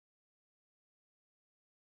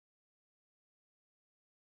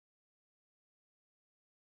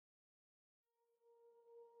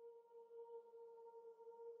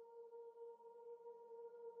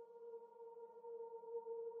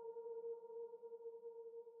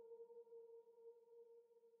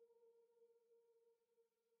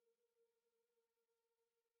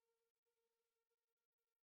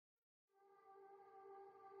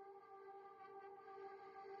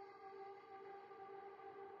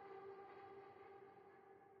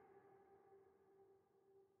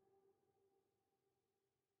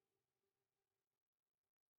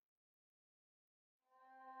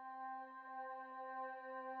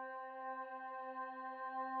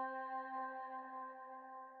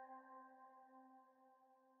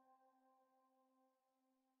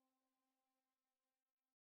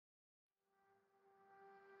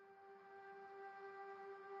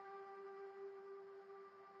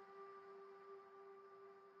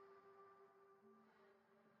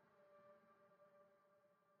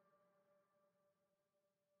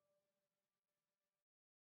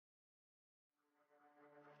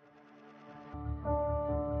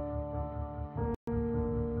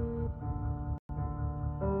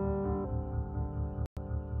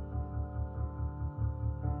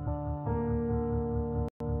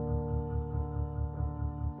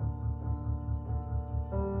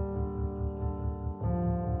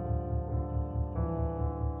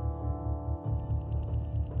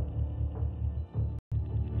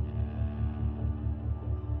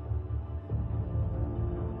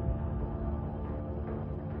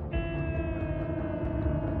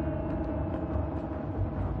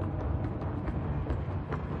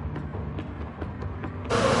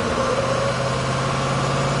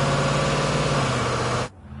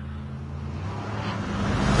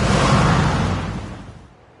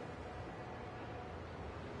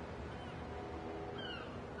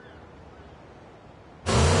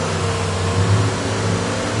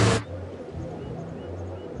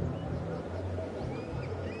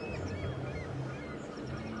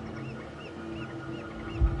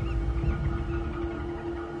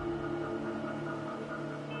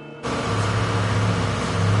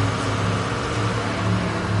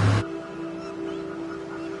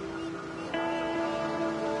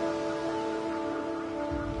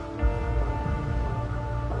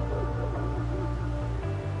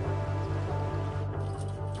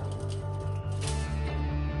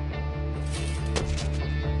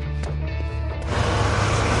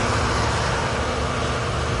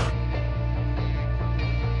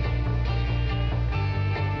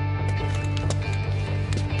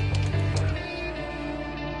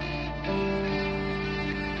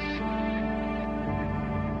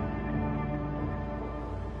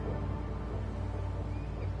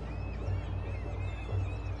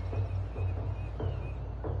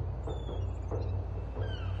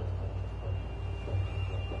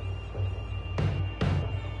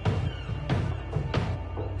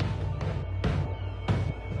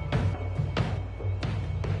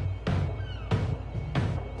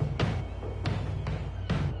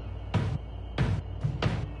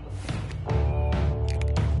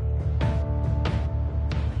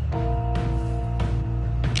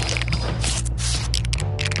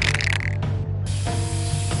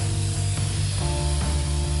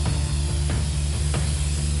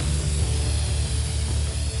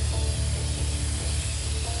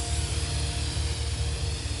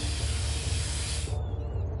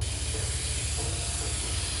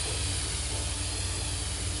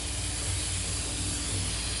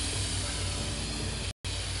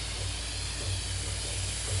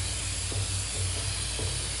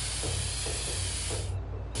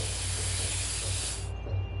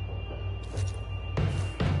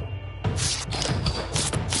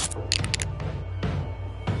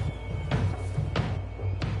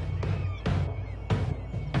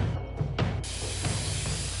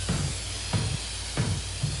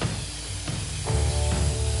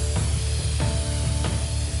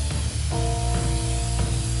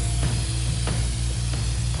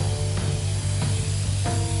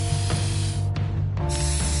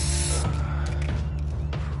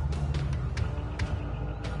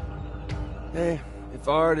If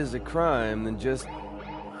art is a crime, then just...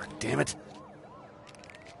 Oh, damn it.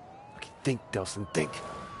 Okay, think, Delson, think.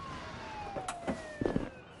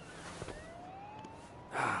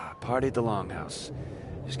 Party at the Longhouse.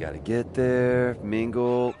 Just gotta get there,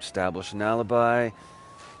 mingle, establish an alibi.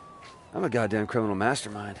 I'm a goddamn criminal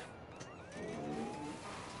mastermind.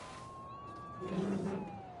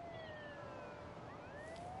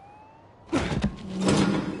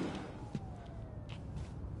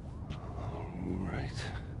 Right.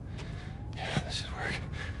 Yeah, this should work.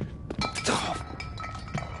 Oh,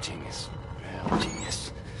 genius. Real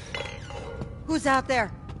genius. Who's out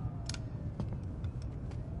there?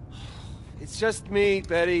 It's just me,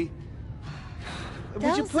 Betty.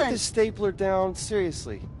 Would you put Delson. the stapler down?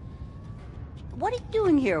 Seriously. What are you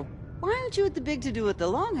doing here? Why aren't you at the big to-do at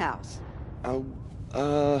the Longhouse?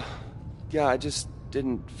 Yeah, I just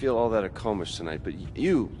didn't feel all that accomplished tonight, but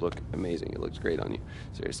you look amazing. It looks great on you.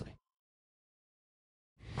 Seriously.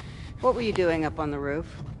 What were you doing up on the roof?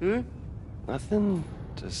 Hmm? Nothing.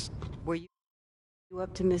 Just... Were you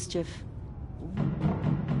up to mischief?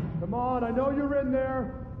 Come on, I know you're in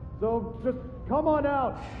there. So just come on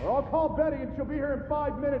out, or I'll call Betty and she'll be here in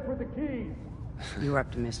 5 minutes with the keys. You were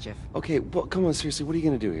up to mischief. Okay, well, come on, seriously, what are you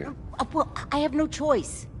gonna do here? Well, I have no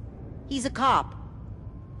choice. He's a cop.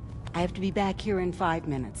 I have to be back here in 5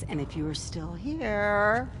 minutes, and if you're still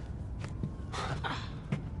here...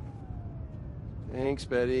 Thanks,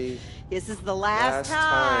 Betty. This is the last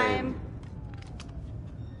time.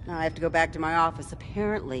 Now I have to go back to my office.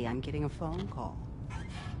 Apparently, I'm getting a phone call.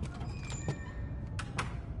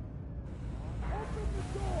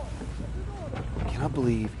 I cannot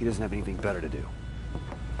believe he doesn't have anything better to do.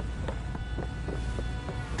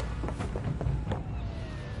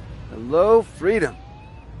 Hello, freedom.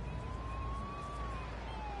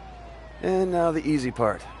 And now the easy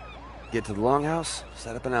part. Get to the Longhouse,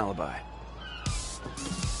 set up an alibi.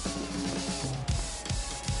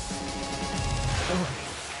 Oh,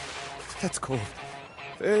 that's cold.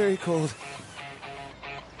 Very cold.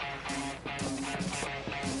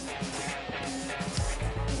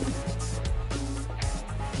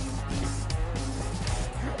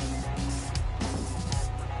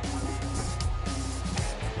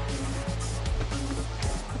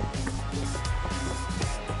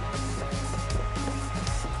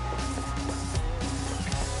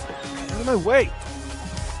 Out of my way!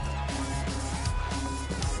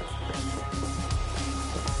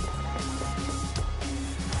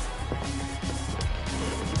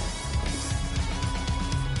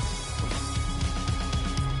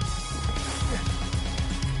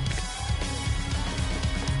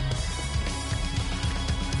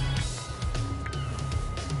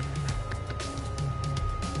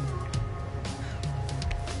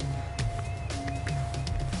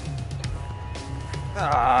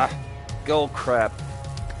 Ah, go crap.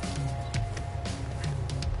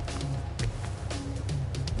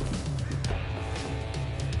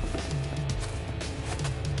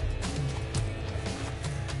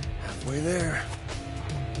 Halfway there.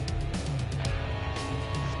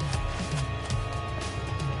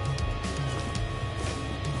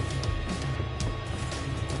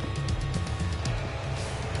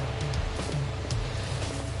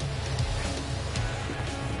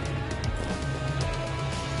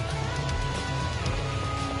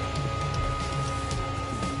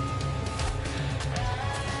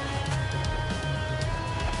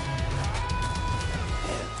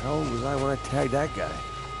 How old was I when I tagged that guy?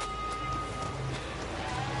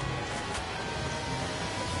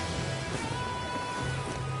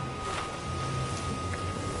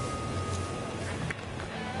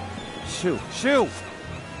 Shoot! Shoot!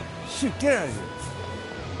 Shoot, get out of here!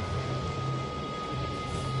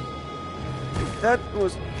 That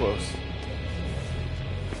was close.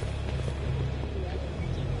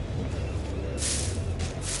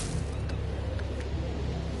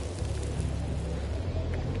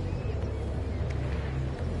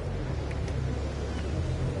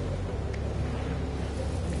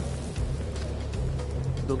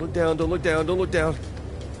 Don't look down, don't look down, don't look down.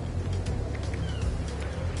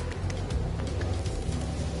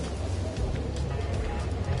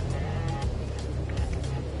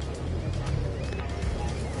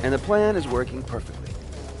 And the plan is working perfectly.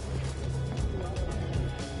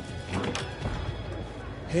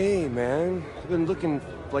 Hey, man. I've been looking,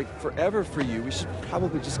 like, forever for you. We should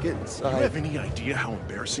probably just get inside. Do you have any idea how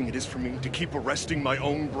embarrassing it is for me to keep arresting my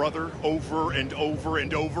own brother over and over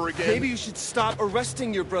and over again? Maybe you should stop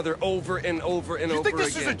arresting your brother over and over and over again. You think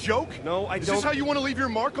this is a joke? No, I don't. Is this how you want to leave your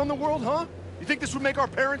mark on the world, huh? You think this would make our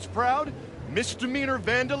parents proud? Misdemeanor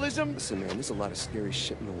vandalism? Listen, man, there's a lot of scary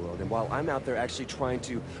shit in the world, and while I'm out there actually trying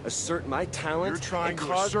to assert my talent... You're trying to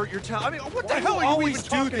cause... assert your talent? I mean, what the Why hell do you are you always even do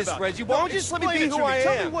talking this, about? Reggie? Why don't you just let me be who I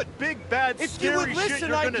Tell am? me what big, bad, If you scary would shit listen,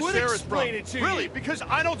 you're I gonna would scare us explain from. it to you. Really? Because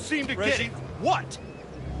I don't seem to Reggie. get it. What?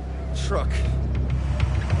 Truck.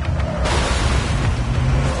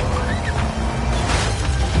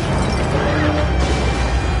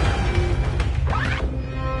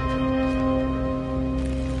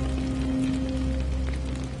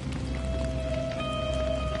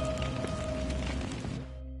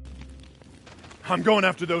 I'm going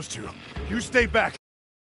after those two. You stay back.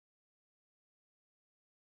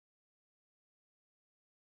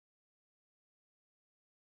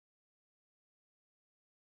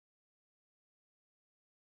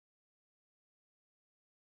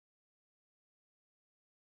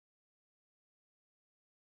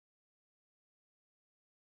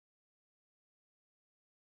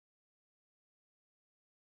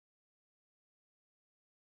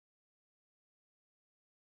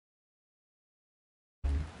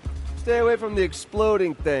 Stay away from the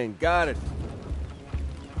exploding thing. Got it.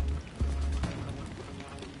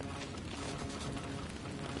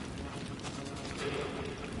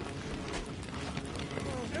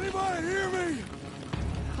 Anybody hear me?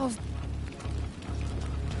 Holy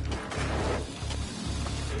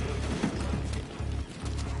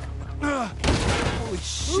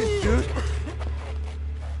shit, dude.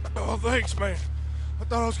 Oh, thanks, man. I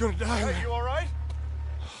thought I was gonna die. Hey, you all right?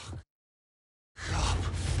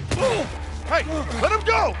 Hey, let him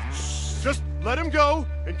go! Just let him go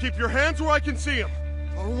and keep your hands where I can see him.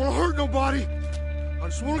 I don't want to hurt nobody. I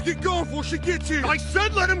just want to get going before she gets here. I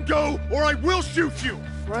said let him go, or I will shoot you.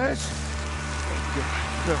 Fred? I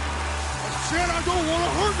said I don't want to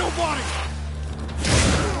hurt nobody.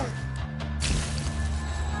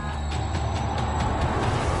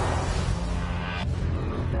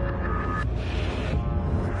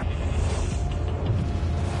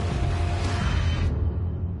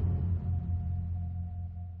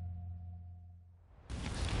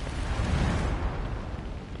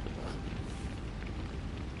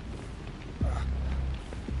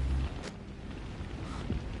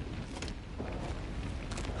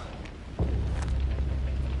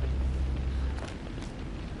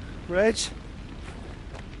 Reg?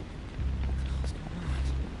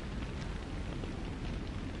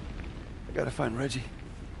 I gotta find Reggie.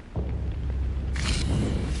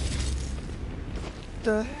 What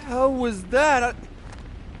the hell was that?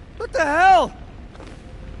 What the hell?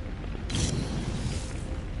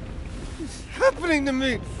 What's happening to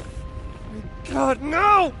me? God,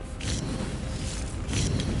 no!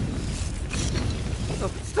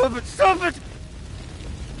 Stop it, stop it!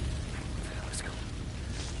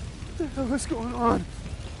 What the hell is going on?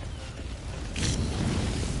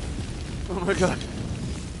 Oh my god.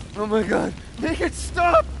 Oh my god. Make it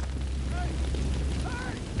stop!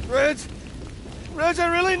 Reg! Reg,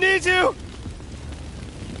 I really need you!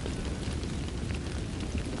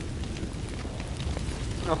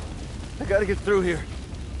 Oh, I gotta get through here.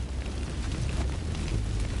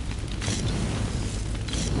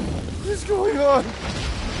 What is going on?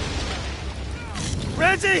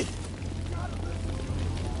 Reggie!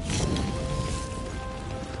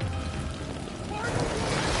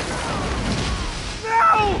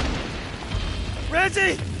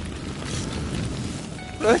 Reggie!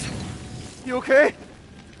 Reg, you okay?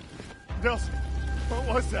 Nelson,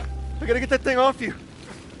 what was that? I gotta get that thing off you.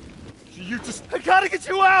 You just... I gotta get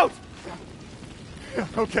you out! Yeah,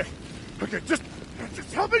 okay. Okay, just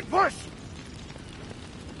help me push!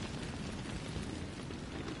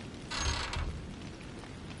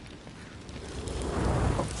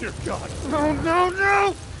 Oh, dear God. No, no,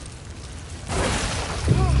 no!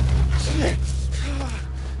 Shit!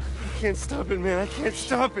 I can't stop it, man. I can't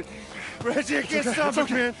stop it. Reggie, I can't stop it,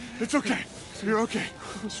 man. It's okay. You're okay.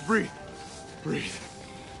 Just breathe. Breathe.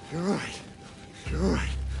 You're all right. You're all right.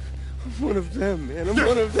 I'm one of them, man. I'm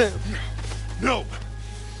one of them. No.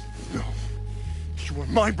 No. You are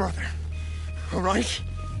my brother. All right?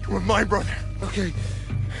 You are my brother. Okay.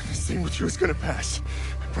 This thing with you is gonna pass.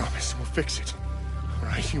 I promise. We'll fix it. All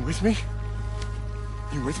right? You with me?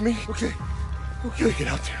 You with me? Okay. Okay. Get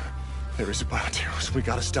out there. There is a bioterrorist. We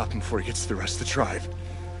gotta stop him before he gets to the rest of the tribe.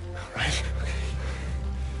 All right? Okay.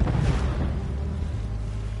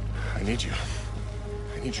 I need you.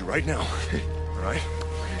 I need you right now. All right?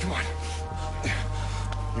 Come on.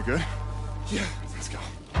 You good? Yeah. Let's go.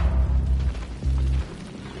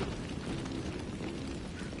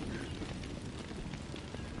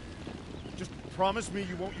 Just promise me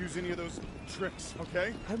you won't use any of those tricks,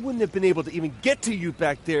 okay? I wouldn't have been able to even get to you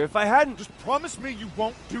back there if I hadn't. Just promise me you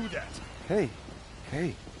won't do that. Hey.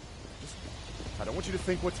 I don't want you to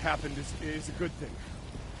think what's happened is a good thing,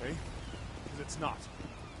 okay? Because it's not.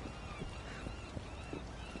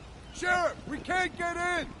 Sheriff, we can't get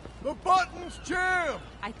in! The button's jammed!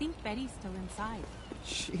 I think Betty's still inside.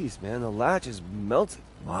 Jeez, man, the latch is melted.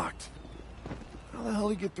 Locked. How the hell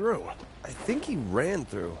did he get through? I think he ran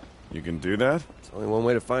through. You can do that? It's only one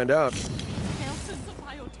way to find out. Nelson's a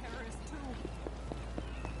bioterrorist,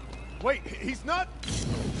 too. Wait, he's not...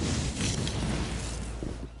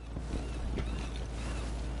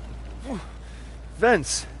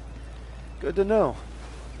 Vince. Good to know.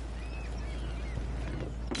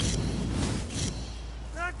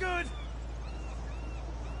 Not good!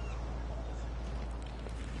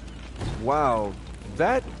 Wow,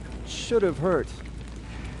 that should have hurt.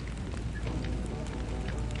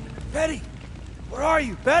 Betty! Where are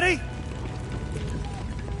you, Betty?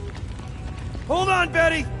 Hold on,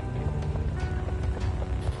 Betty!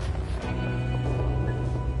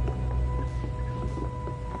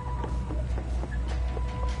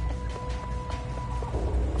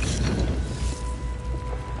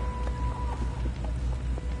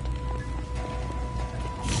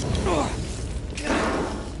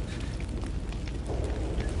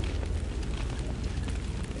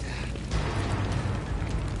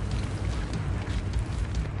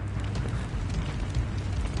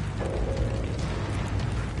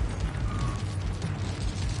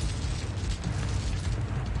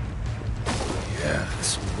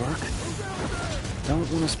 Don't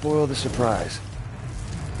want to spoil the surprise.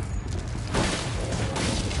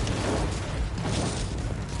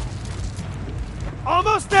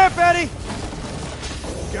 Almost there, Betty!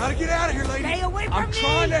 Gotta get out of here, lady! Stay away from me! I'm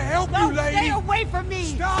trying to help No, you, lady! Stay away from me!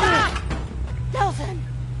 Stop! Nelson!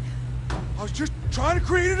 I was just trying to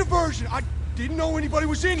create a diversion. I didn't know anybody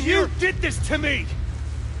was in here. You did this to me!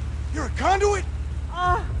 You're a conduit?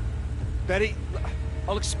 Betty,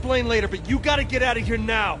 I'll explain later, but you gotta get out of here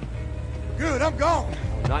now! Good, I'm gone.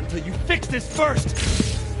 Not until you fix this first!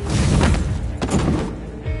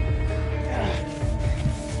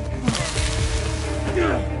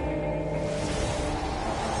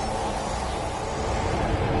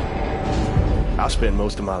 I spent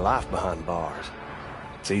most of my life behind bars.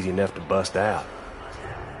 It's easy enough to bust out.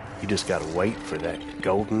 You just gotta wait for that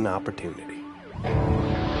golden opportunity.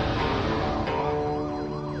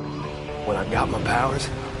 When I got my powers,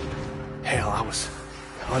 hell, I was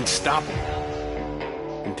unstoppable.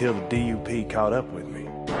 Until the DUP caught up with me.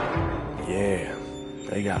 Yeah,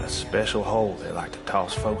 they got a special hole they like to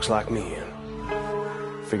toss folks like me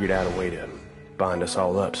in. Figured out a way to bind us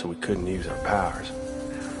all up so we couldn't use our powers.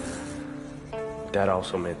 That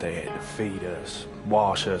also meant they had to feed us,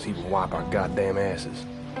 wash us, even wipe our goddamn asses.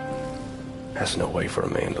 That's no way for a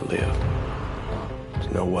man to live.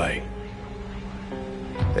 There's no way.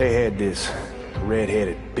 They had this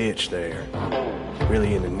red-headed bitch there,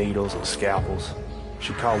 really into needles and scalpels.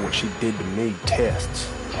 She called what she did to me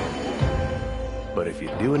tests. But if you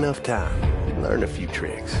do enough time, you learn a few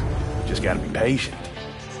tricks. You just gotta be patient.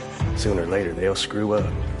 Sooner or later, they'll screw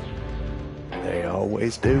up. They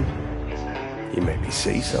always do. You maybe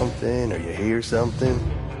see something or you hear something,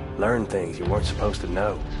 learn things you weren't supposed to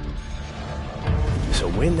know. So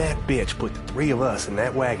when that bitch put the three of us in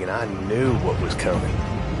that wagon, I knew what was coming.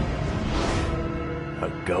 A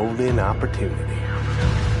golden opportunity.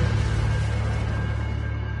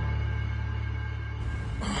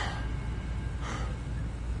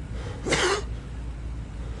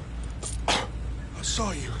 I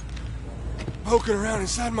saw you poking around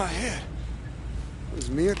inside my head. It was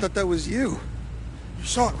me? I thought that was you. You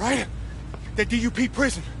saw it, right? That DUP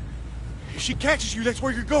prison. If she catches you, that's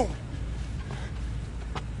where you're going.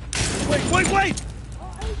 Wait!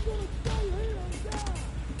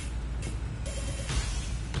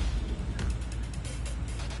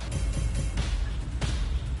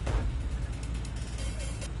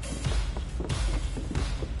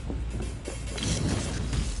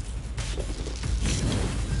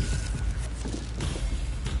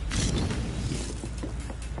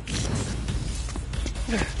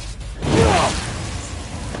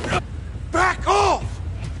 Back off!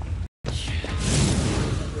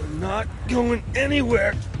 I'm not going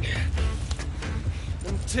anywhere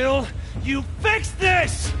until you fix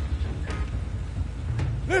this!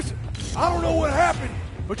 Listen, I don't know what happened,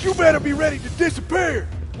 but you better be ready to disappear.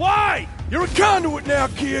 Why? You're a conduit now,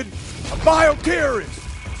 kid. A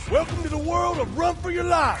bioterrorist. Welcome to the world of run for your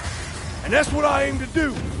life. And that's what I aim to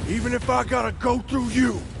do, even if I gotta go through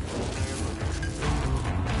you.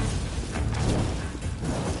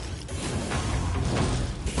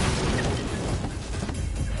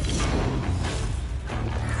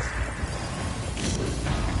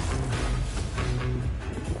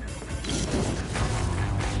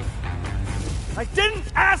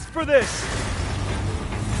 for this!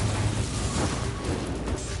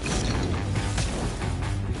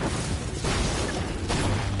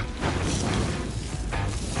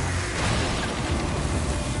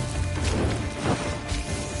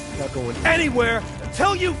 Not going anywhere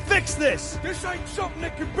until you fix this! This ain't something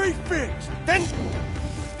that can be fixed. Then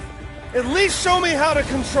at least show me how to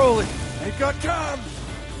control it. Ain't got time.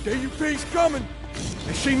 DUP's coming,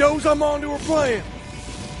 and she knows I'm onto her plan.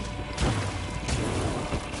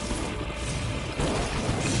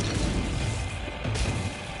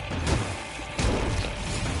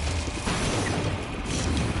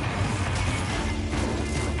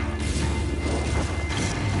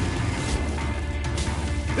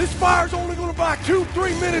 This fire's only gonna buy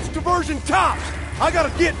 2-3 minutes diversion tops. I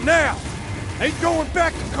gotta get now. Ain't going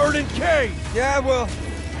back to Curtin Cave. Yeah, well,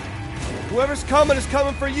 whoever's coming is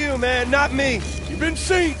coming for you, man, not me. You've been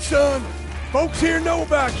seen, son. Folks here know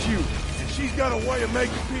about you, and she's got a way of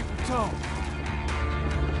making people talk.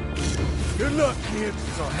 Good luck, kids.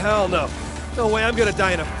 Oh, hell no. No way I'm gonna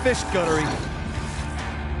die in a fish gunnery.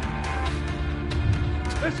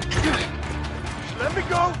 Listen, just let me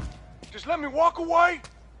go. Just let me walk away.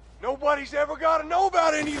 Nobody's ever got to know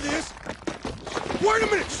about any of this. Wait a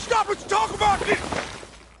minute! Stop! Let's talk about this!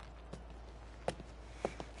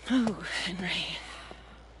 Oh, Henry.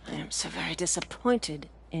 I am so very disappointed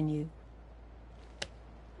in you.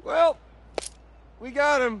 Well, we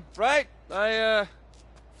got him, right? I,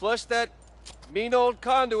 flushed that mean old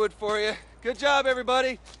conduit for you. Good job,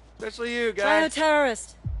 everybody. Especially you, guys.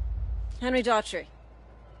 Bioterrorist. Henry Daughtry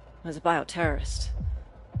was a bioterrorist.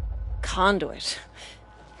 Conduit.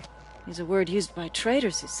 Is a word used by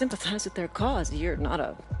traitors who sympathize with their cause. You're not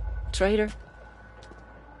a traitor,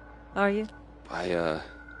 are you? I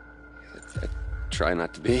try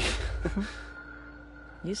not to be.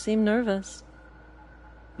 You seem nervous.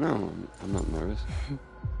 No, I'm not nervous.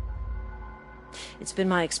 It's been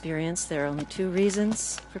my experience there are only two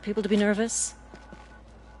reasons for people to be nervous.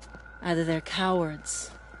 Either they're cowards,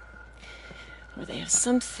 or they have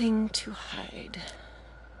something to hide.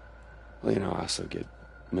 Well, you know, I also get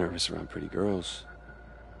nervous around pretty girls.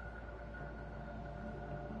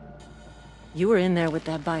 You were in there with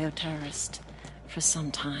that bioterrorist for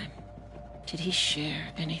some time. Did he share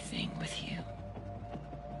anything with you?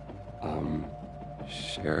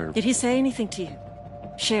 Share... Did he say anything to you?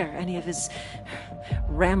 Share any of his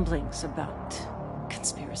ramblings about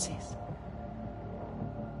conspiracies?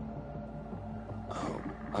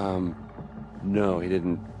 No, he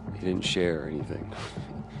didn't share anything.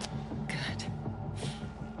 Good.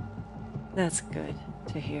 That's good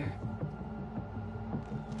to hear.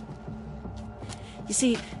 You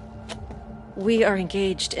see, we are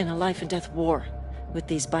engaged in a life and death war with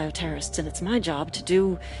these bioterrorists, and it's my job to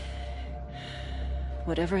do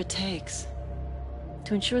whatever it takes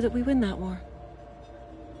to ensure that we win that war.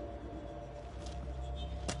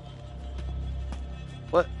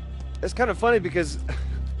 What? That's kind of funny because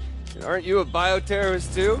aren't you a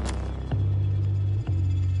bioterrorist too?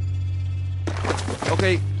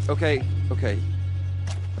 Okay.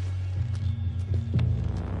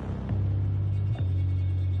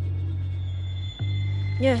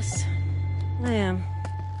 Yes, I am.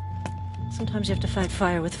 Sometimes you have to fight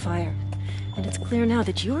fire with fire. And it's clear now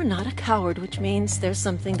that you're not a coward, which means there's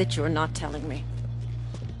something that you're not telling me.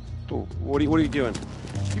 What are you doing?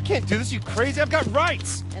 You can't do this, you crazy! I've got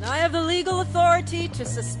rights! And I have the legal authority to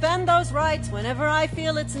suspend those rights whenever I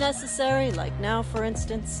feel it's necessary. Like now, for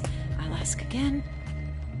instance, I'll ask again,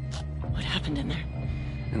 what happened in there?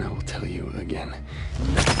 And I will tell you again.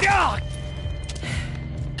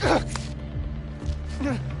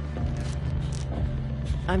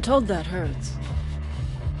 I'm told that hurts.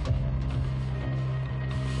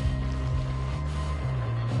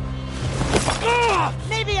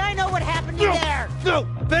 Maybe I know what happened to there. No!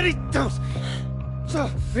 Betty, don't!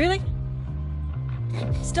 Really?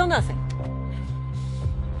 Still nothing.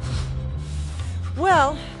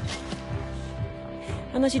 Well,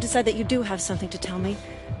 unless you decide that you do have something to tell me,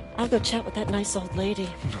 I'll go chat with that nice old lady.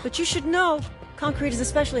 But you should know, concrete is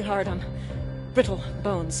especially hard on brittle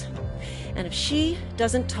bones. And if she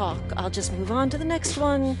doesn't talk, I'll just move on to the next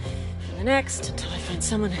one, and the next, until I find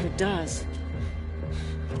someone who does.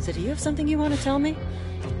 So do you have something you want to tell me?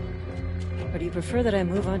 Or do you prefer that I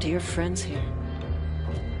move on to your friends here?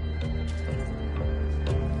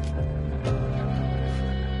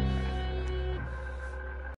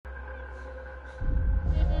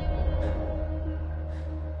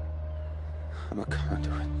 I'm a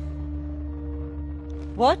conduit.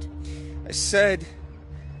 What? I said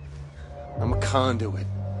I'm a conduit,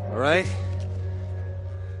 all right?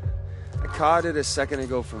 I caught it a second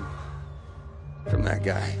ago from from that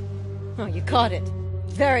guy. Oh, you caught it.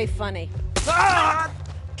 Very funny. Ah!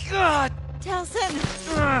 God! Delsin!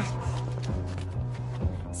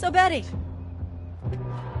 So, Betty,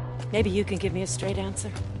 maybe you can give me a straight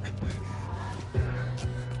answer.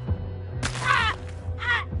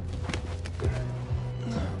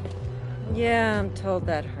 Yeah, I'm told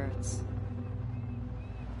that hurts.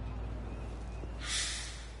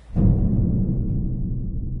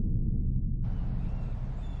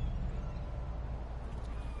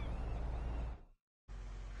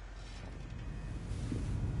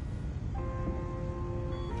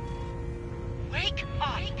 Wake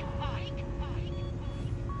up!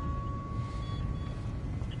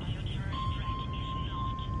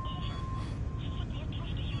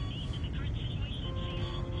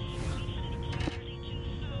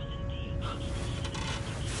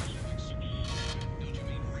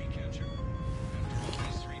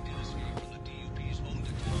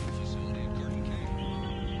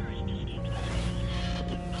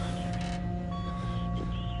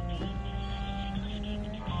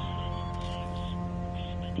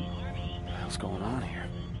 What's going on here?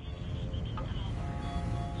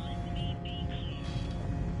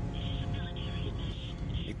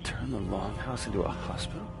 You turned the longhouse into a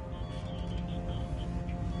hospital?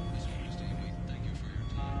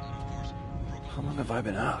 How long have I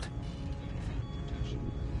been out?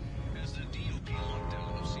 As the DOP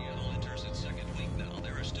lockdown of Seattle enters its second week now,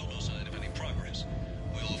 there is still no sign of any progress.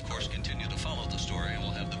 We'll, of course, continue to follow the story, and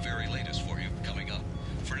we'll have the very latest for you coming up.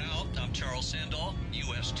 For now, I'm Charles Sandall,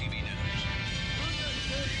 U.S. TV News.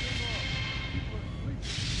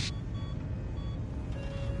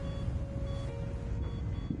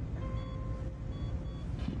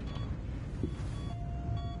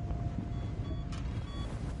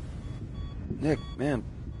 Nick, man,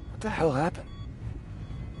 what the hell happened?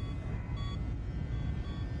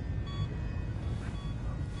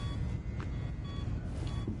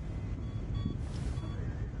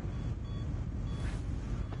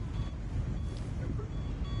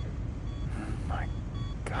 Oh my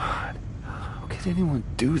God. How could anyone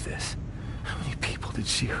do this? How many people did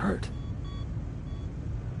she hurt?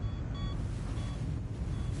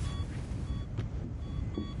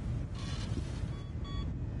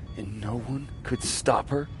 And no one could stop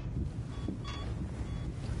her?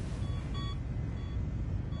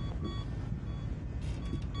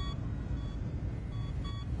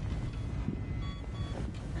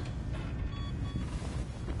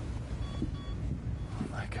 Oh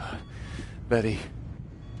my God. Betty.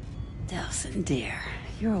 Delsin, dear,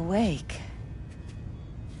 you're awake.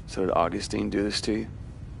 So did Augustine do this to you?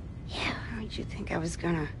 Yeah, how'd you think I was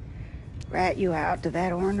gonna rat you out to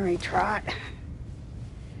that ornery trot?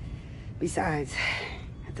 Besides,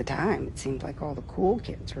 at the time, it seemed like all the cool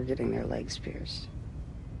kids were getting their legs pierced.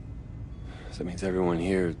 So that means everyone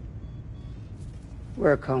here...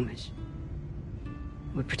 We're Comish.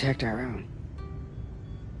 We protect our own.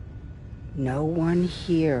 No one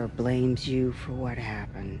here blames you for what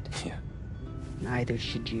happened. Yeah. Neither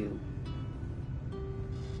should you.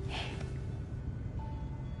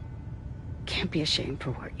 Can't be ashamed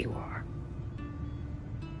for what you are.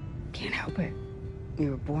 Can't help it.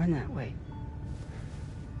 You were born that way.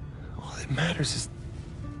 All that matters is...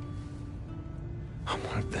 I'm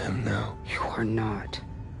one of them now. You are not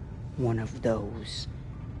one of those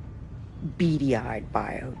beady-eyed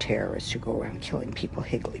bioterrorists who go around killing people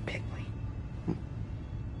higgly-piggly.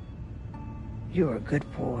 You're a good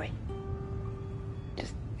boy.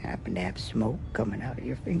 Just happen to have smoke coming out of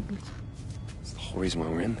your fingers. That's the whole reason why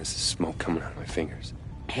we're in this, is smoke coming out of my fingers.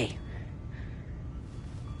 Hey,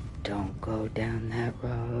 don't go down that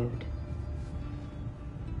road.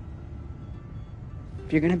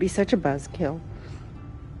 If you're gonna be such a buzzkill,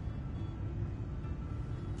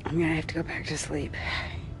 I'm gonna have to go back to sleep.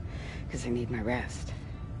 Because I need my rest.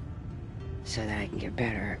 So that I can get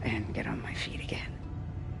better and get on my feet again.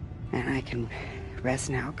 And I can rest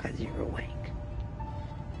now because you're awake.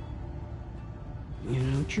 You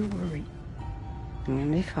don't you worry. I'm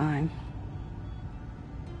gonna be fine.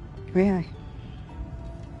 Really?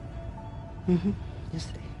 Mm-hmm. You'll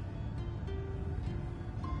see.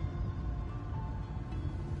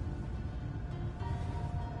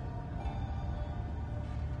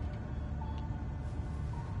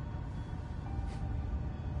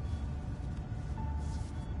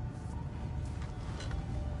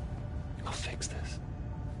 I'll fix this.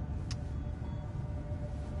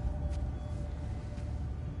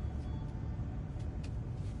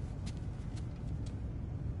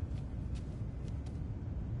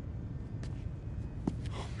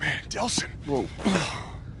 Man, Delsin. Whoa.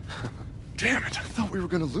 Damn it, I thought we were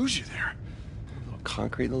gonna lose you there. A little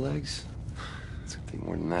concrete in the legs. Nothing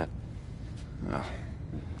more than that. Oh,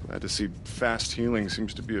 glad to see fast healing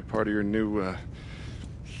seems to be a part of your new,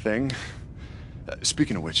 thing.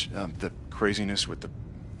 Speaking of which, the craziness with the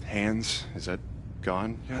hands, is that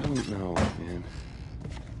gone I yet? don't know, man.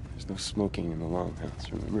 There's no smoking in the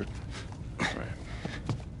longhouse, remember? Right.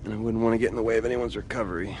 And I wouldn't want to get in the way of anyone's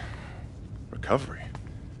recovery. Recovery?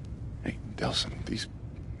 Hey, Delson, these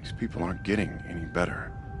people aren't getting any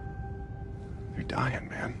better. They're dying,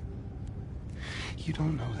 man. You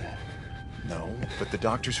don't know that. No, but the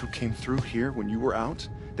doctors who came through here when you were out,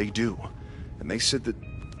 they do. And they said that...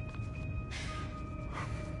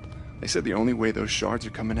 They said the only way those shards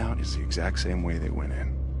are coming out is the exact same way they went in.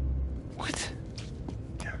 What?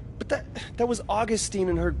 Yeah. But that was Augustine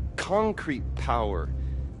and her concrete power.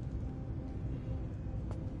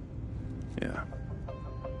 Yeah.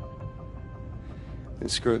 Then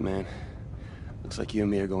screw it, man. Looks like you and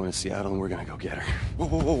me are going to Seattle and we're gonna go get her.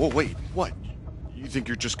 Whoa, wait, what? You think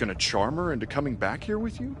you're just gonna charm her into coming back here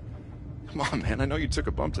with you? Come on, man, I know you took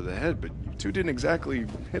a bump to the head, but you two didn't exactly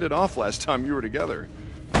hit it off last time you were together.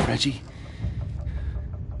 Reggie,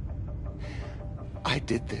 I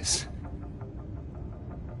did this.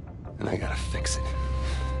 And I gotta fix it.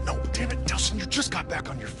 No, damn it, Delson, you just got back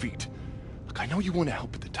on your feet. Look, I know you want to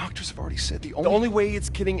help, but the doctors have already said The only way it's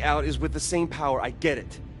getting out is with the same power. I get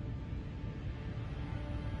it.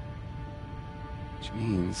 Which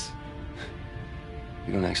means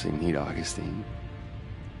we don't actually need Augustine.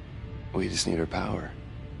 We just need her power.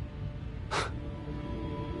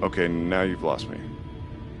 Okay, now you've lost me.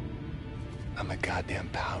 I'm a goddamn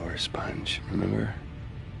power sponge, remember?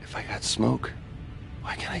 If I got smoke,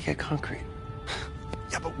 why can't I get concrete?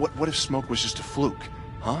 Yeah, but what if smoke was just a fluke,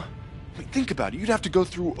 huh? I mean, think about it. You'd have to go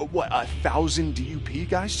through, 1,000 DUP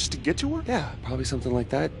guys just to get to her? Yeah, probably something like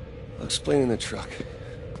that. I'll explain in the truck.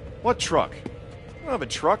 What truck? I don't have a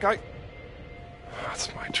truck,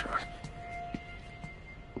 That's my truck.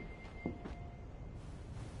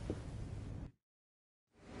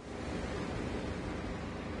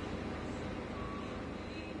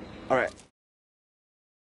 All right.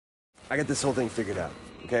 I got this whole thing figured out,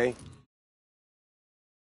 okay?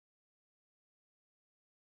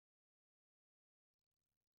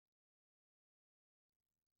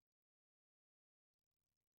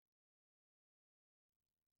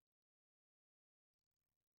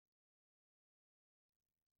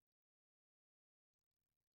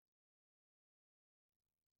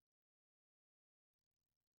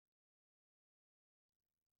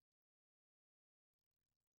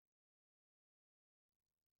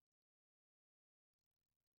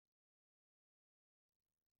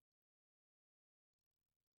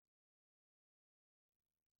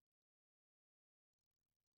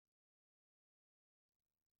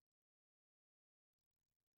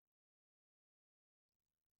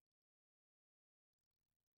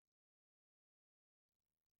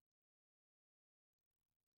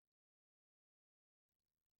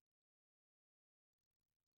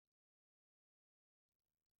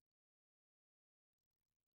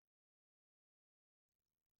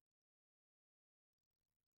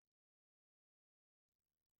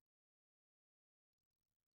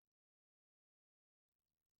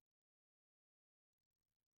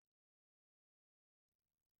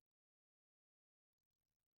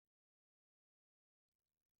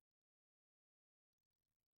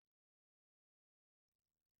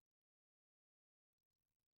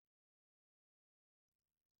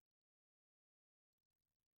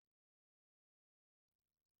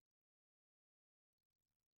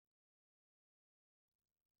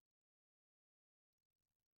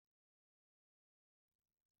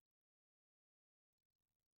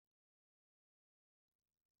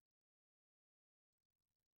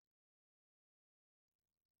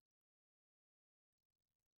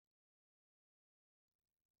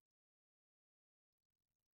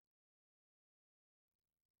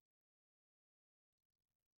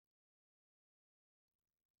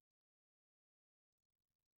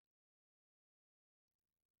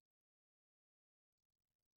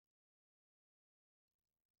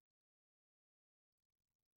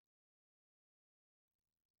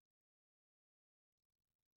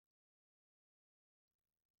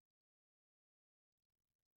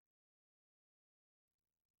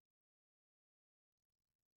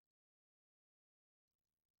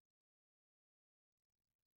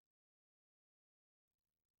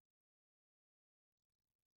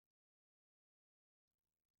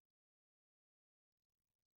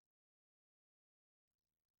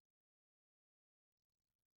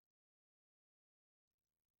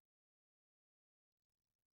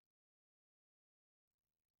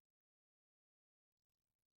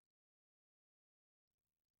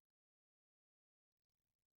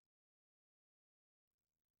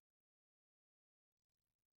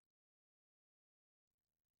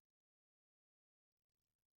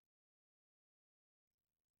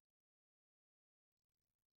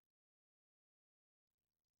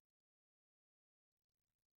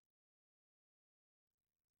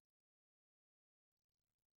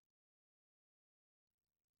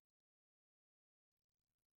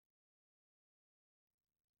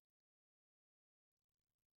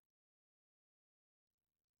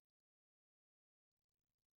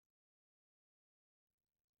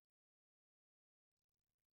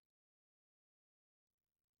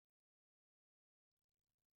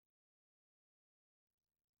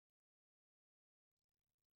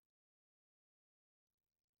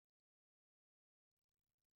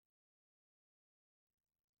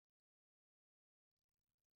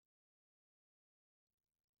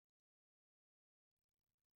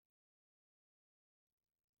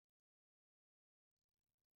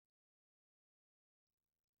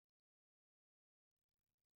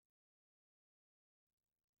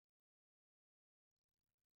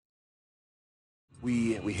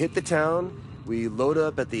 We hit the town, we load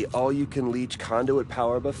up at the all-you-can-leech conduit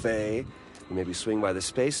power buffet, we maybe swing by the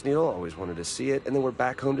Space Needle, always wanted to see it, and then we're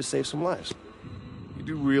back home to save some lives. You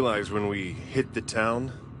do realize when we hit the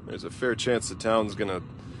town, there's a fair chance the town's gonna,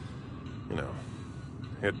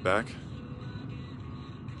 hit back?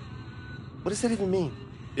 What does that even mean?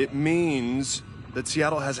 It means that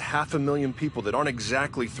Seattle has 500,000 people that aren't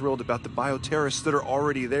exactly thrilled about the bioterrorists that are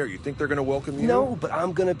already there. You think they're going to welcome you? No, but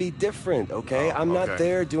I'm going to be different, okay? I'm not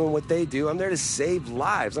there doing what they do. I'm there to save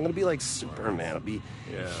lives. I'm going to be like Superman. I'll be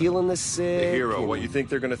healing the sick. The hero. What, you think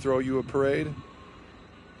they're going to throw you a parade?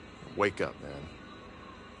 Wake up, man.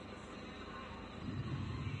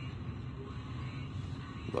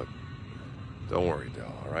 Look, don't worry,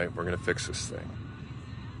 Del, all right? We're going to fix this thing.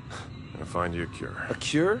 I'm going to find you a cure. A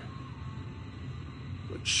cure?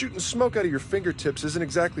 Shooting smoke out of your fingertips isn't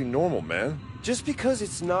exactly normal, man. Just because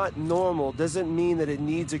it's not normal doesn't mean that it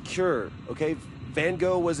needs a cure, okay? Van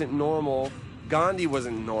Gogh wasn't normal. Gandhi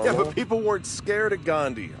wasn't normal. Yeah, but people weren't scared of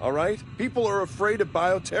Gandhi, all right? People are afraid of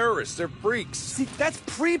bioterrorists. They're freaks. See, that's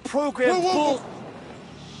pre-programmed bull...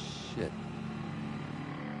 Shit.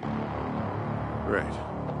 Right.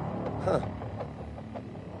 Huh.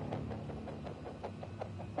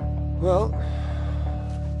 Well...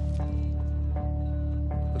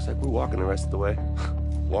 Looks like we're walking the rest of the way.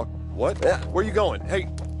 Walk? What? Yeah. Where are you going? Hey.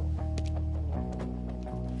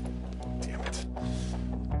 Damn it.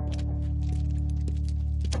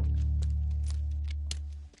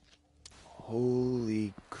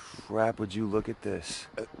 Holy crap, would you look at this?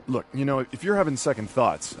 Look, if you're having second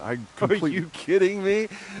thoughts, I completely... Are you kidding me?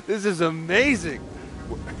 This is amazing.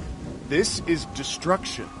 This is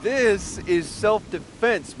destruction. This is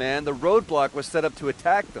self-defense, man. The roadblock was set up to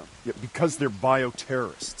attack them. Yeah, because they're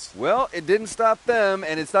bioterrorists. Well, it didn't stop them,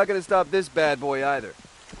 and it's not going to stop this bad boy either.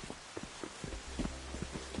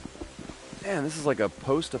 Man, this is like a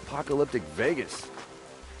post-apocalyptic Vegas.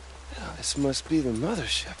 Oh, this must be the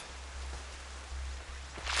mothership.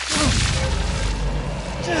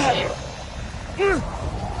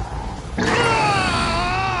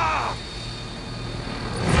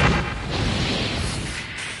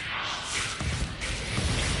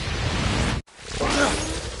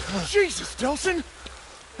 Jesus, Delson!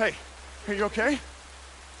 Hey, are you okay?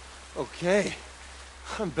 Okay.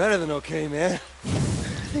 I'm better than okay, man. I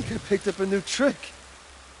think I picked up a new trick.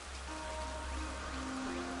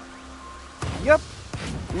 Yep.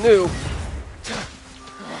 New.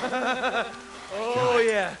 Oh,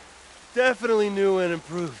 yeah. Definitely new and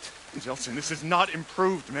improved. Delson, this is not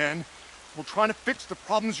improved, man. We're trying to fix the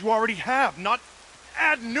problems you already have, not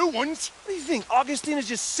add new ones. What do you think? Augustine is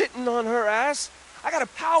just sitting on her ass? I gotta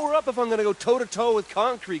power up if I'm gonna go toe-to-toe with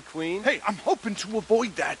Concrete Queen. Hey, I'm hoping to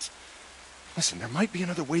avoid that. Listen, there might be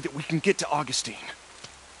another way that we can get to Augustine.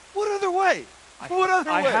 What other way? What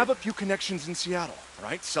other way? I have a few connections in Seattle, all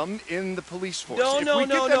right? Some in the police force.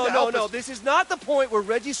 No. This is not the point where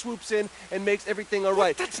Reggie swoops in and makes everything all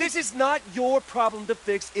right. This is not your problem to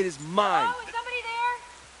fix. It is mine. Oh, is somebody there?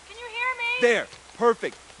 Can you hear me? There.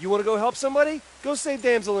 Perfect. You want to go help somebody? Go save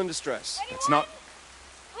damsel in distress. Anyone? That's not...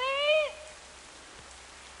 Please?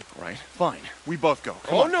 All right, fine. We both go.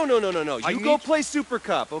 Come on. No. You go play Super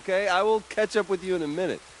Cop, okay? I will catch up with you in a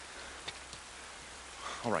minute.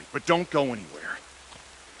 All right, but don't go anywhere.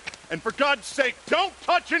 And for God's sake, don't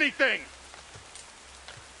touch anything!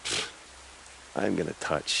 I'm gonna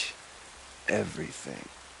touch everything.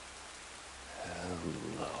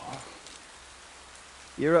 Hello.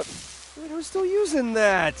 You're up. Wait, I'm still using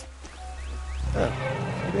that.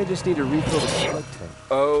 Maybe I just need to refill the slug tank.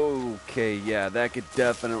 Okay, yeah, that could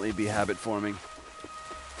definitely be habit forming.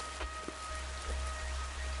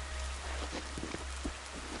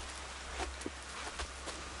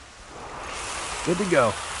 Good to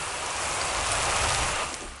go.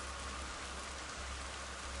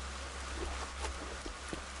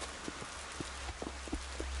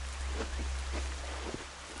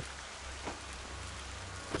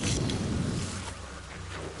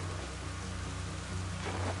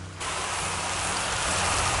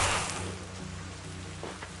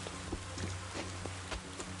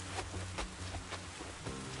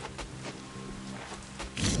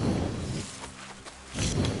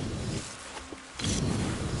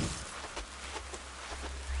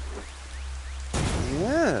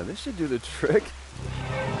 Yeah, this should do the trick.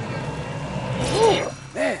 Ooh,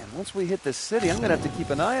 man, once we hit the city, I'm gonna have to keep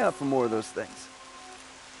an eye out for more of those things.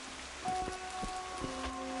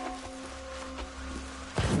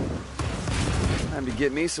 Time to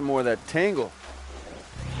get me some more of that tangle.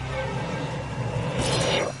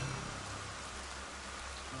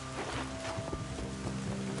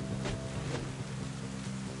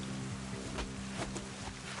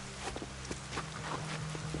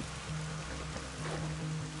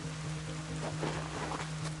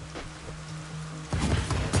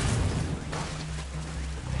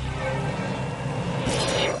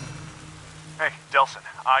 Delson,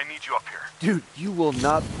 I need you up here. Dude, you will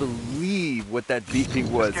not believe what that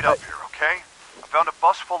beeping was. Just get up here, okay? I found a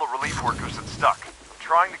bus full of relief workers that's stuck. I'm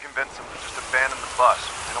trying to convince them to just abandon the bus.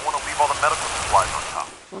 They don't want to leave all the medical supplies on top.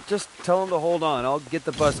 Well, just tell them to hold on. I'll get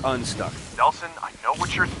the bus unstuck. Delson, I know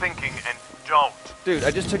what you're thinking, and don't. Dude,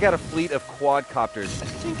 I just took out a fleet of quadcopters. I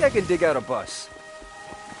think I can dig out a bus.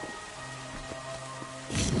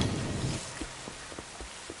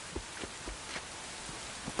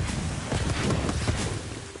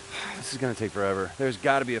 This is gonna take forever. There's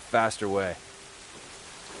gotta be a faster way.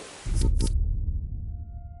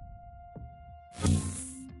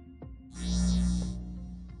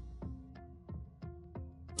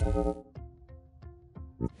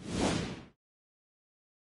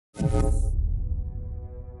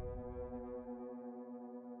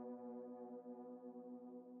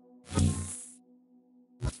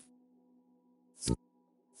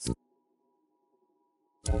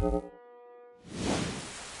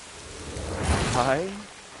 I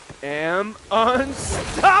am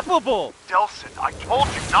unstoppable! Delson, I told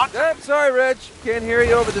you not to. Sorry, Reg. Can't hear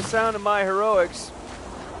you over the sound of my heroics.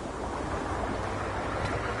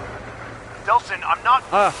 Delson, I'm not...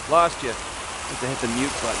 Lost you. Have to hit the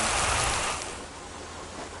mute button.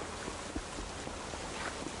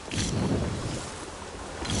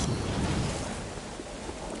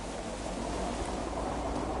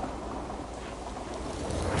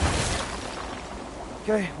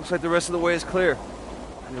 Okay, looks like the rest of the way is clear.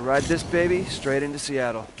 I'm gonna ride this baby straight into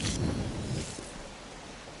Seattle.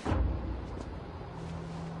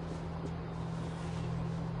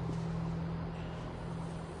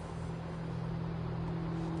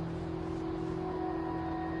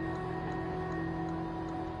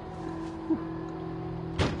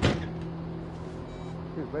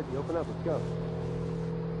 Dude, Reggie, open up, let's go.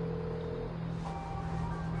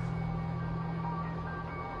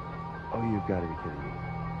 Oh, you've got to be kidding me.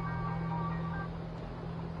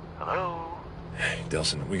 Hello? Hey,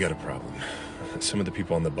 Delson, we got a problem. Some of the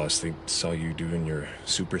people on the bus, they saw you doing your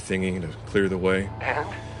super thingy to clear the way. And?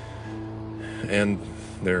 And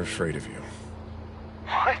they're afraid of you.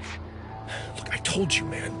 What? Look, I told you,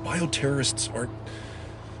 man, bioterrorists aren't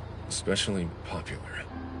especially popular.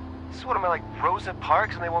 So what, am I like Rosa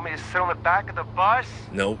Parks and they want me to sit on the back of the bus?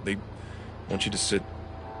 No, they want you to sit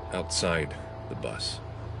outside the bus.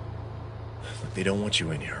 Look, they don't want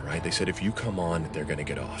you in here, right? They said if you come on, they're gonna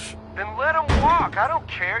get off. Then let them walk. I don't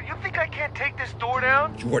care. You think I can't take this door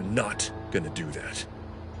down? You are not gonna do that.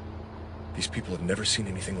 These people have never seen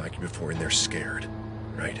anything like you before, and they're scared,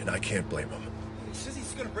 right? And I can't blame them. He says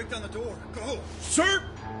he's gonna break down the door. Go! Sir,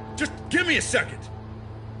 just give me a second.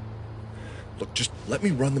 Look, just let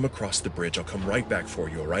me run them across the bridge. I'll come right back for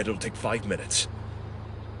you, all right? It'll take 5 minutes.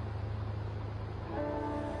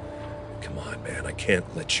 Come on, man. I can't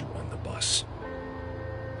let you on the bus.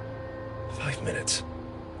 5 minutes.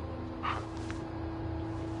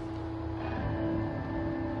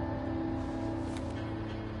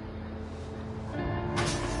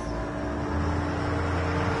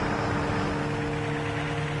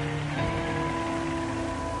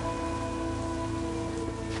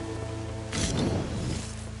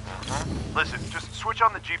 Listen, just switch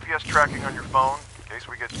on the GPS tracking on your phone in case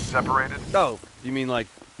we get separated. Oh, you mean like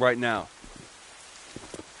right now?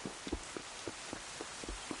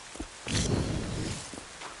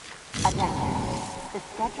 Attention. The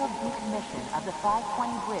scheduled decommission of the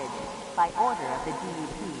 520 bridge by order of the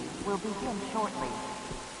DUP will begin shortly.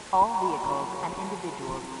 All vehicles and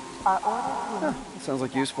individuals are ordered to... That sounds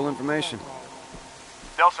like useful information.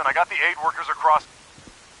 Delson, I got the aid workers across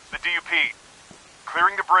the DUP.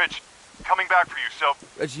 Clearing the bridge. Coming back for you, so...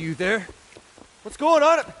 Reggie, you there? What's going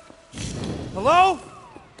on? Hello?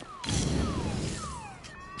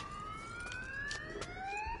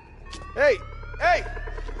 Hey! Hey!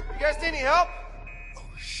 You guys need any help? Oh,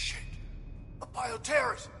 shit. A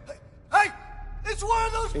bioterrorist. Hey! It's one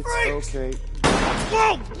of those freaks! Okay.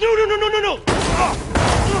 Whoa! No!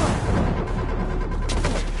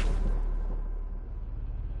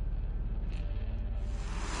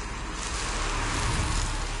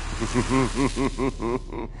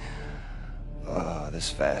 Oh, this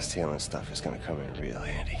fast healing stuff is gonna come in real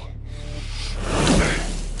handy.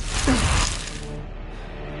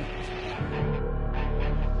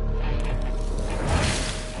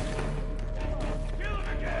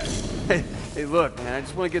 Hey, look, man, I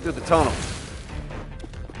just want to get through the tunnel.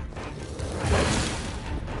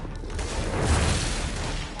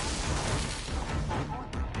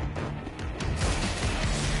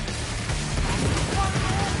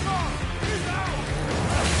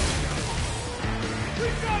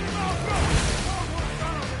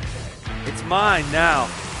 It's mine now.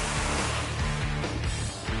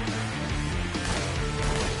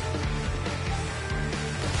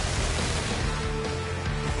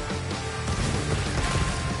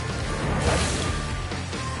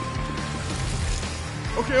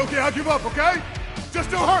 Okay, I'll give up, okay? Just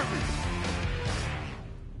don't hurt me!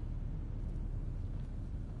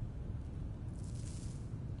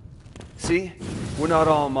 See? We're not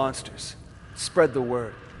all monsters. Spread the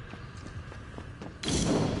word.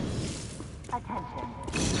 Attention.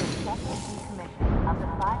 The second decommission of the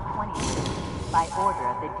 520 bridge by order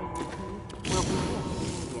of the DEP will begin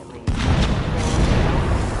immediately.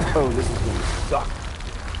 Oh, this is gonna suck.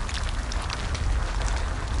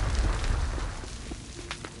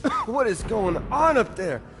 What is going on up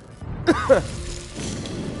there?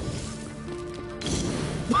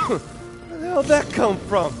 Where the hell did that come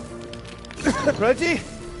from? Reggie?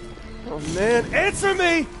 Oh man, answer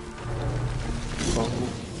me! Oh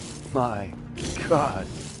my God.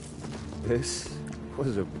 This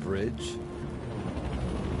was a bridge?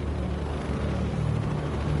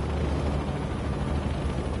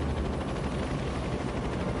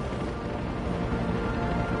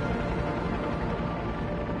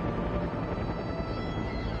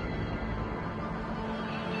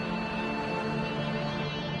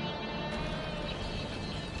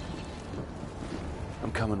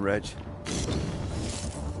 I'm coming, Reg.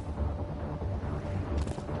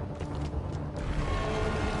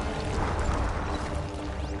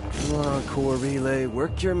 Come on, core relay,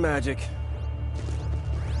 work your magic.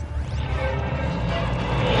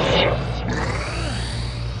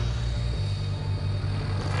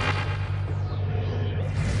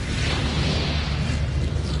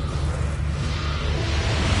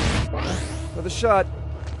 For the shot.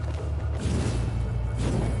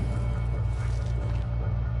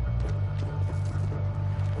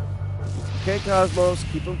 Okay, Cosmos,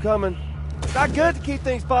 keep them coming. It's not good to keep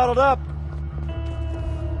things bottled up.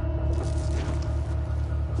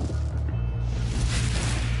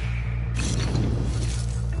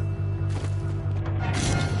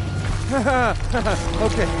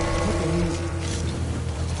 Okay, easy.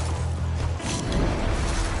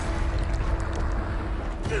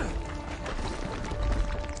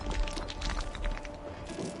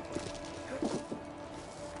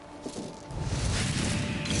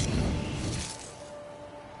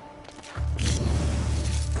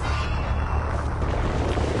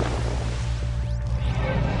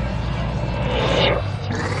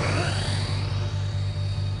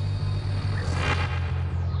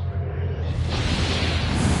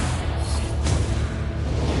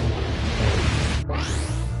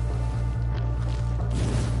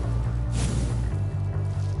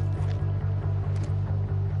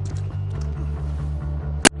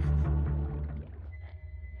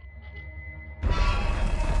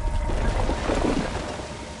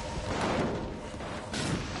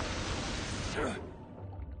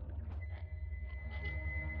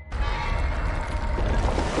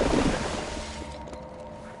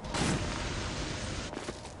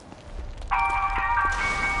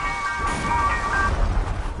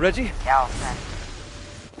 Reggie? Nelson,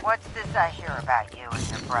 what's this I hear about you and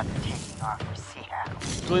your brother taking off for Seattle?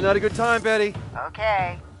 It's really not a good time, Betty.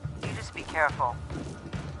 Okay, you just be careful.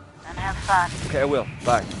 And have fun. Okay, I will.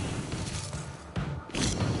 Bye.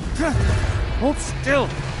 Hold still.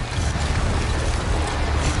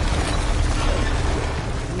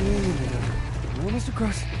 Almost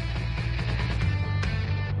across.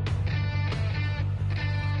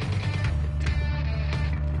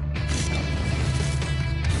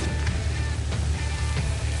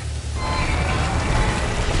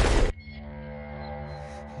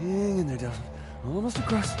 Hang in there, Delphin. Almost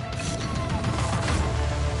across.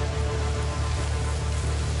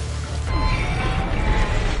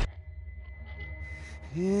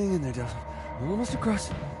 Hang in there, Delphin. Almost across.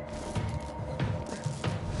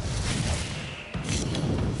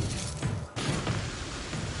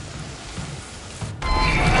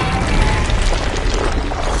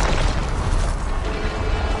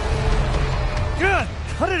 Good!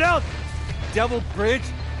 Cut it out, devil bridge!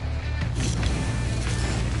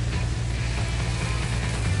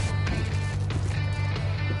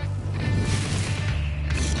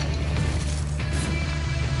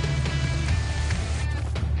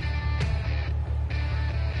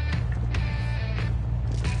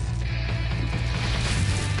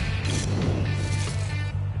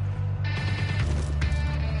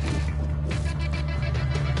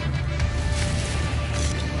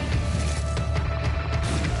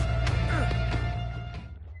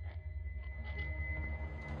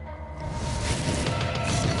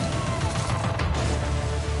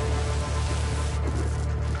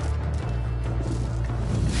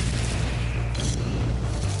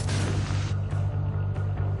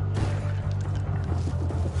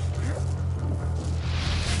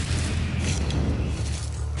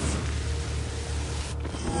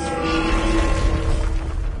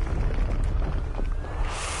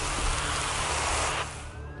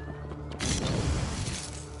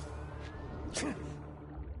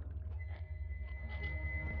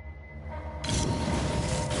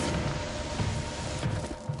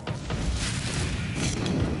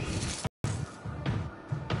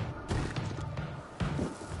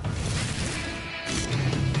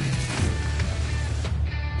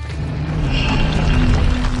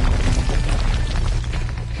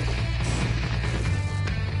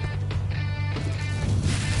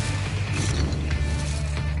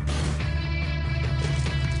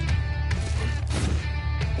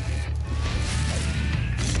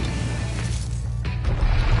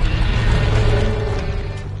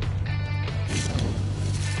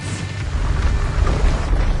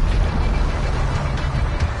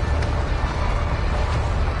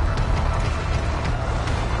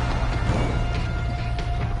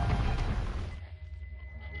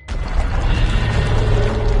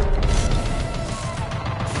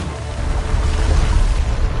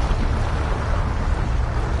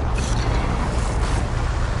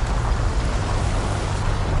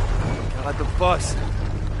 bus.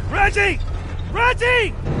 Reggie!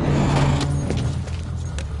 Reggie!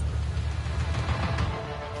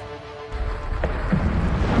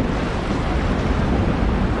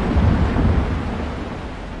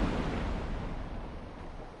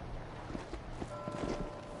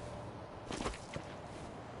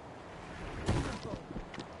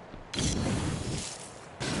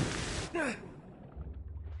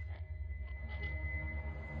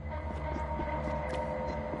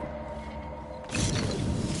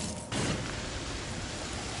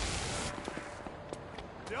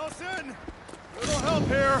 Delson! Little help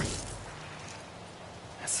here!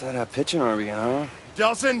 That's that pitching arm again, huh?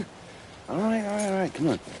 Delson! All right, come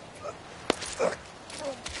on.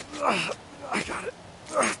 I got it.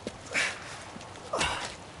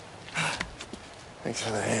 Thanks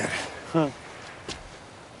for the hand. Huh.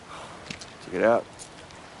 Check it out.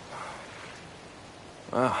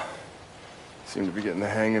 Wow. Seem to be getting the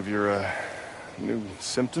hang of your, new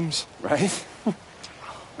symptoms. Right?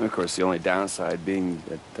 And of course, the only downside being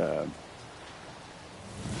that,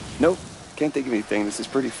 nope, can't think of anything. This is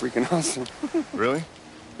pretty freaking awesome. Really?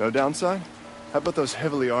 No downside? How about those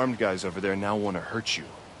heavily armed guys over there now want to hurt you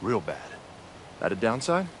real bad? That a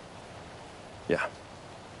downside? Yeah.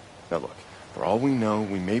 Now look, for all we know,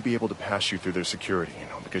 we may be able to pass you through their security,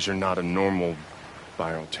 because you're not a normal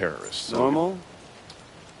bioterrorist. So Normal?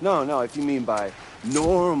 No, if you mean by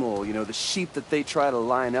normal, the sheep that they try to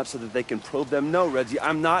line up so that they can probe them. No, Reggie,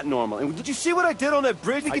 I'm not normal. And did you see what I did on that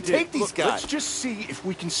bridge? We can take these guys. Let's just see if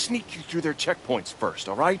we can sneak you through their checkpoints first,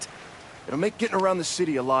 all right? It'll make getting around the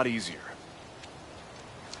city a lot easier.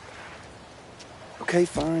 Okay,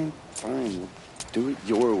 fine. We'll do it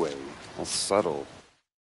your way. I'll settle.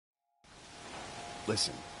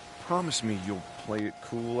 Listen, promise me you'll play it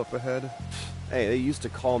cool up ahead. Hey, they used to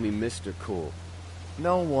call me Mr. Cool.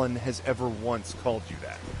 No one has ever once called you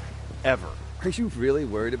that. Ever. Are you really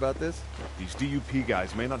worried about this? These DUP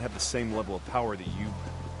guys may not have the same level of power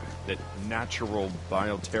that natural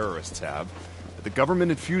bioterrorists have, but the government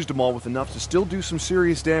infused them all with enough to still do some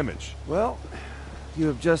serious damage. Well, you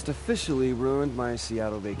have just officially ruined my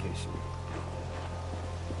Seattle vacation.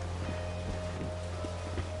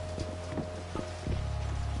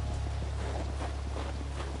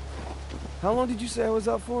 How long did you say I was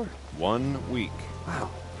out for? 1 week.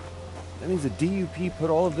 Wow. That means the DUP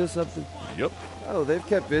put all of this up to... Yep. Oh, they've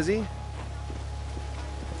kept busy.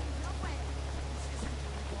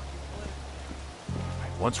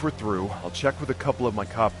 Once we're through, I'll check with a couple of my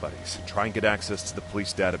cop buddies and try and get access to the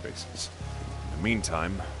police databases. In the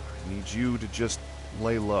meantime, I need you to just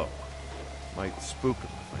lay low. Might spook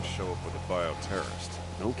them if I show up with a bioterrorist.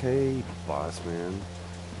 Okay, boss man.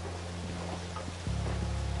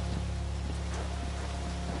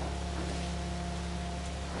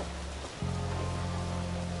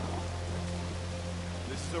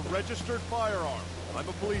 This is a registered firearm. I'm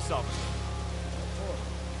a police officer.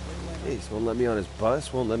 Jeez, won't let me on his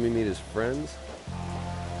bus, won't let me meet his friends.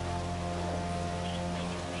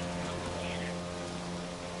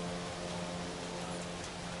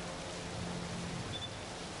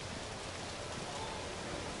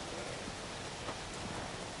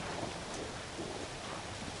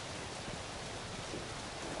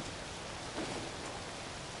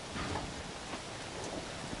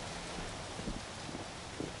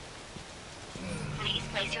 Please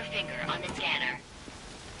place your finger on the scanner.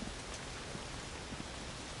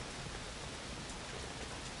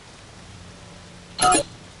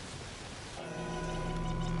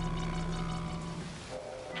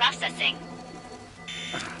 Processing.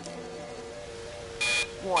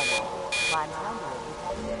 Warning. Prime number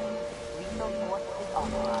detected. Lethal force is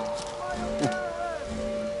authorized.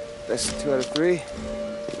 That's 2 out of 3.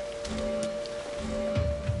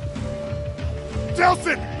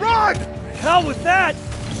 Delson, run! Hell with that!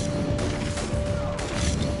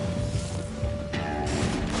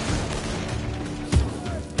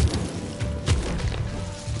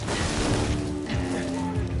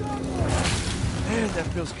 Man, that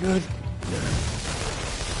feels good.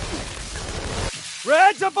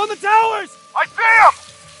 Reg, up on the towers! I see him!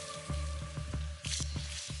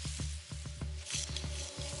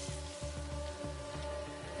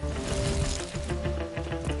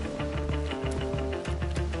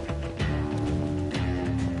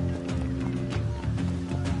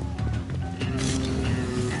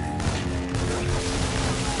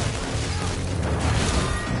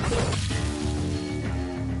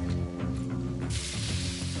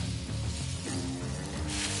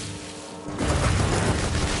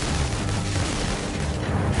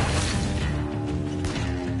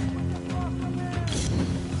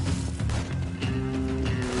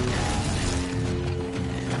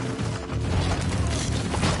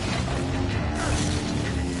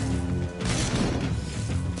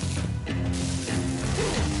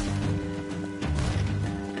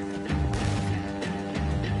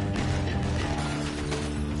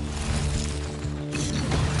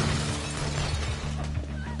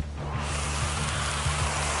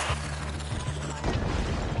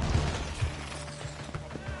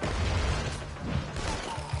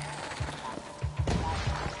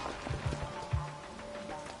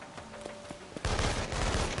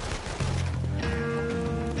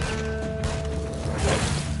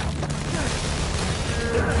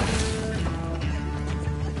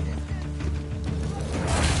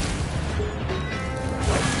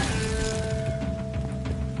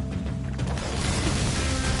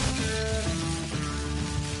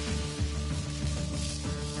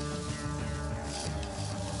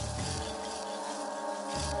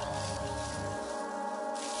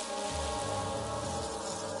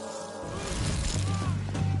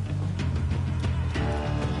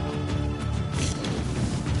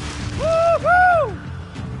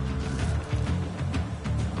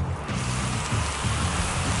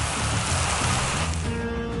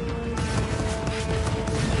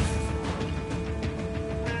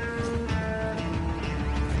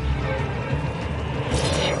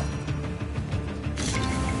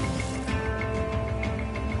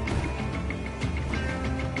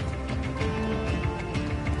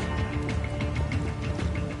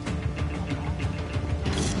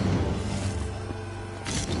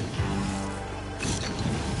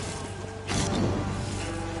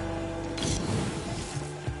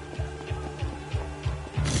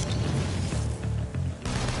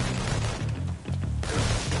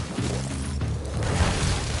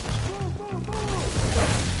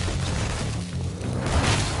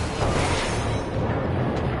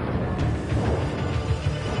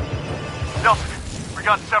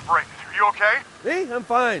 got separated. Are you okay? Me? I'm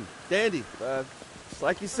fine. Dandy. It's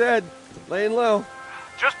like you said, laying low.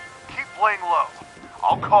 Just keep laying low.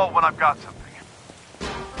 I'll call when I've got something.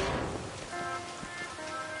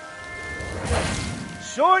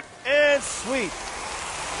 Short and sweet.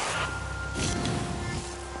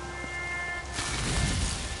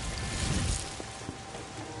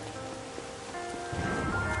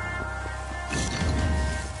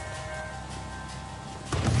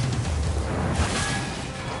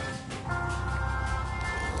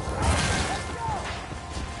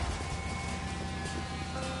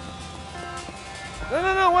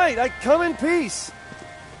 No, wait, I come in peace.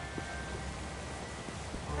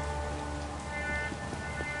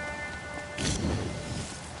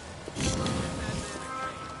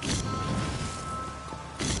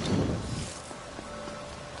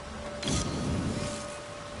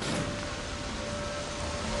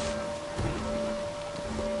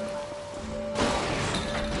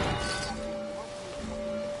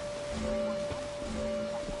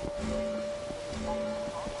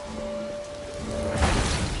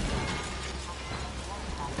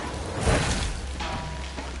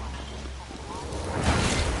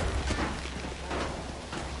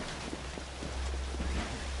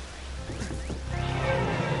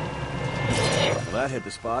 That hit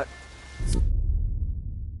the spot.